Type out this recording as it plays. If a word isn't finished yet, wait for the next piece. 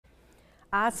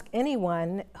Ask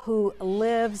anyone who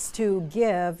lives to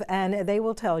give, and they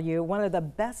will tell you one of the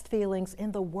best feelings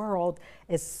in the world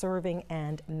is serving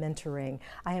and mentoring.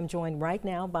 I am joined right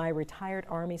now by retired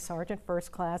Army Sergeant,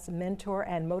 first class mentor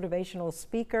and motivational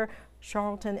speaker,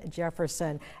 Charlton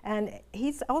Jefferson. And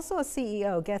he's also a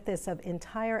CEO, get this, of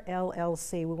Entire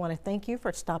LLC. We want to thank you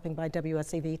for stopping by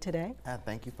WSAV today.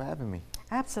 Thank you for having me.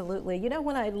 Absolutely. You know,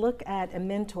 when I look at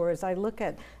mentors, I look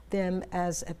at them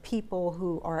as people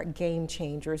who are game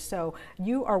changers. So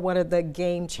you are one of the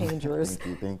game changers.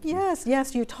 Thank you.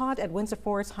 Yes, you taught at Windsor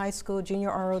Forest High School, Junior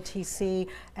ROTC,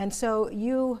 and so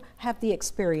you have the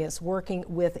experience working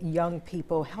with young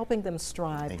people, helping them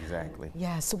strive. Exactly.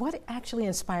 Yes, what actually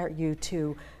inspired you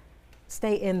to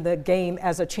stay in the game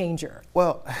as a changer?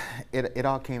 Well, it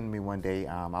all came to me one day.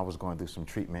 I was going through some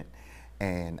treatment,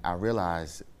 and I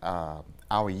realized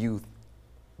our youth,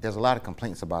 there's a lot of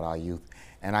complaints about our youth,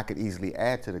 and I could easily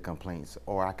add to the complaints,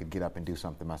 or I could get up and do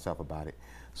something myself about it.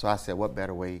 So I said, what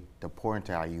better way to pour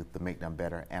into our youth to make them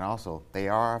better? And also, they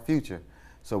are our future,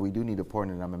 so we do need to pour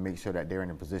into them and make sure that they're in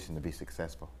a position to be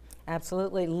successful.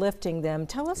 Absolutely, lifting them.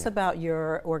 Tell us about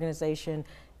your organization,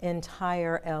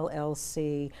 Entire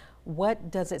LLC.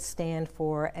 What does it stand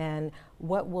for, and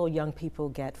what will young people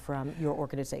get from your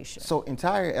organization? So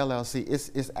Entire LLC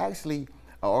is actually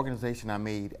an organization I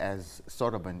made as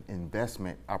sort of an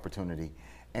investment opportunity.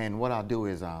 And what I'll do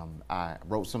is I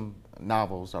wrote some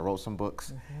novels, I wrote some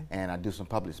books, and I do some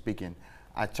public speaking.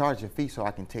 I charge a fee so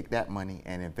I can take that money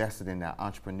and invest it in the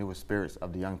entrepreneur spirits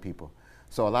of the young people.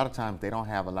 So a lot of times they don't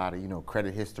have a lot of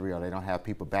credit history, or they don't have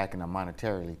people backing them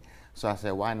monetarily. So I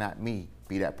said, why not me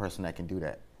be that person that can do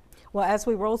that? Well, as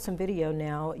we roll some video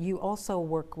now, you also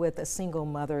work with single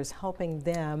mothers, helping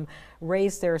them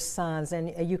raise their sons,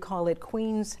 and you call it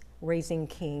Queens Raising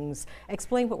Kings.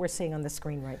 Explain what we're seeing on the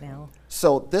screen right now.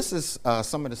 So this is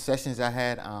some of the sessions I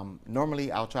had.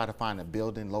 Normally, I'll try to find a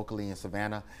building locally in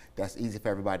Savannah that's easy for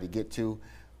everybody to get to,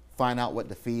 find out what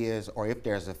the fee is, or if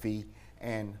there's a fee,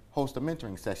 and host a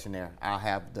mentoring session there. I'll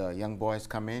have the young boys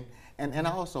come in, and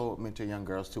I also mentor young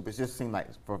girls too, but it just seemed like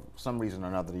for some reason or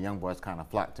another, the young boys kind of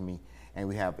flock to me, and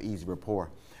we have easy rapport.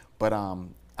 But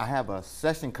I have a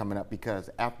session coming up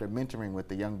because after mentoring with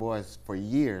the young boys for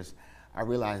years, I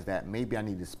realized that maybe I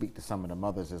need to speak to some of the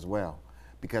mothers as well,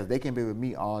 because they can be with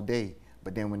me all day,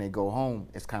 but then when they go home,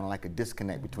 it's kind of like a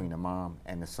disconnect between the mom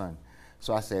and the son.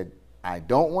 So I said, I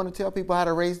don't want to tell people how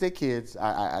to raise their kids.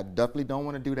 I definitely don't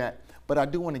want to do that, but I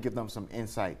do want to give them some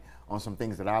insight on some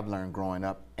things that I've learned growing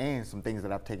up, and some things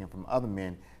that I've taken from other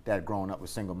men that have grown up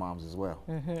with single moms as well.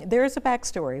 There is a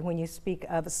backstory when you speak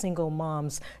of single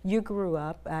moms. You grew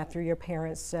up after your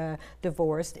parents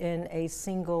divorced in a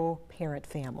single parent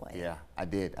family. Yeah, I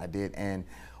did. And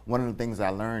one of the things I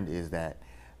learned is that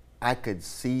I could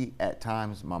see at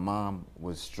times my mom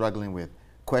was struggling with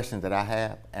questions that I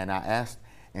have, and I asked,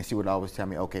 and she would always tell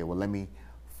me, okay, well, let me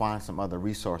find some other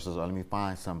resources, or let me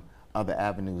find some other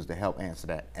avenues to help answer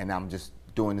that. And I'm just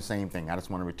doing the same thing. I just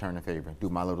want to return the favor, do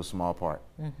my little small part.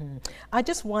 I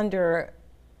just wonder,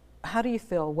 how do you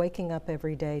feel waking up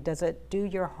every day? Does it do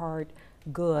your heart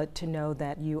good to know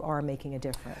that you are making a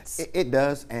difference? It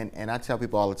does, and I tell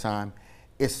people all the time,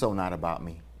 it's so not about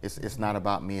me. It's not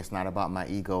about me. It's not about my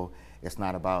ego. It's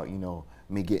not about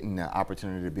me getting the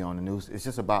opportunity to be on the news. It's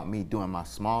just about me doing my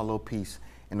small little piece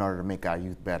in order to make our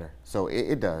youth better. So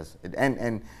it does.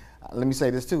 And let me say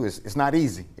this too, it's not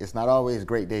easy. It's not always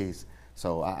great days.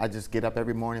 So I just get up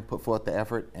every morning, put forth the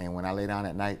effort, and when I lay down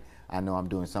at night, I know I'm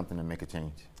doing something to make a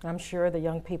change. I'm sure the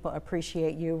young people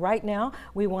appreciate you. Right now,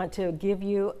 we want to give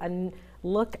you a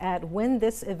look at when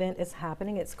this event is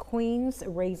happening. It's Queens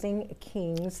Raising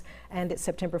Kings, and it's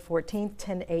September 14th,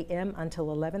 10 a.m. until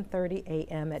 11:30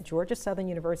 a.m. at Georgia Southern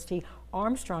University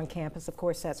Armstrong campus. Of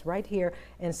course, that's right here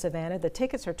in Savannah. The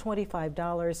tickets are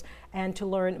 $25, and to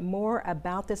learn more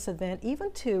about this event,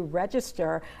 even to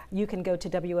register, you can go to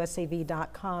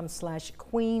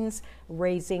wsav.com/Queens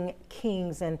Raising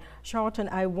Kings. And Charlton,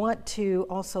 I want to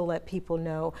also let people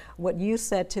know what you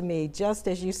said to me just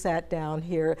as you sat down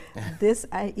here this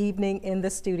evening in the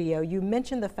studio. You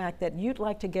mentioned the fact that you'd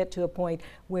like to get to a point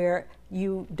where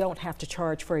you don't have to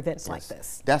charge for events like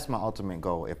this. That's my ultimate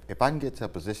goal. If I can get to a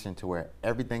position to where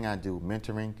everything I do,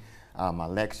 mentoring, my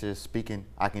lectures, speaking,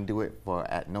 I can do it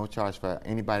at no charge for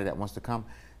anybody that wants to come,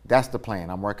 that's the plan.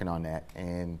 I'm working on that.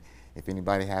 And if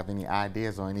anybody have any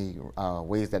ideas or any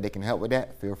ways that they can help with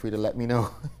that, feel free to let me know.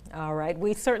 All right.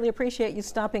 We certainly appreciate you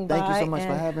stopping by. Thank you so much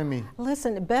for having me.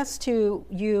 Listen, best to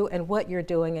you and what you're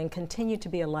doing, and continue to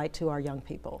be a light to our young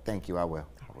people. Thank you. I will.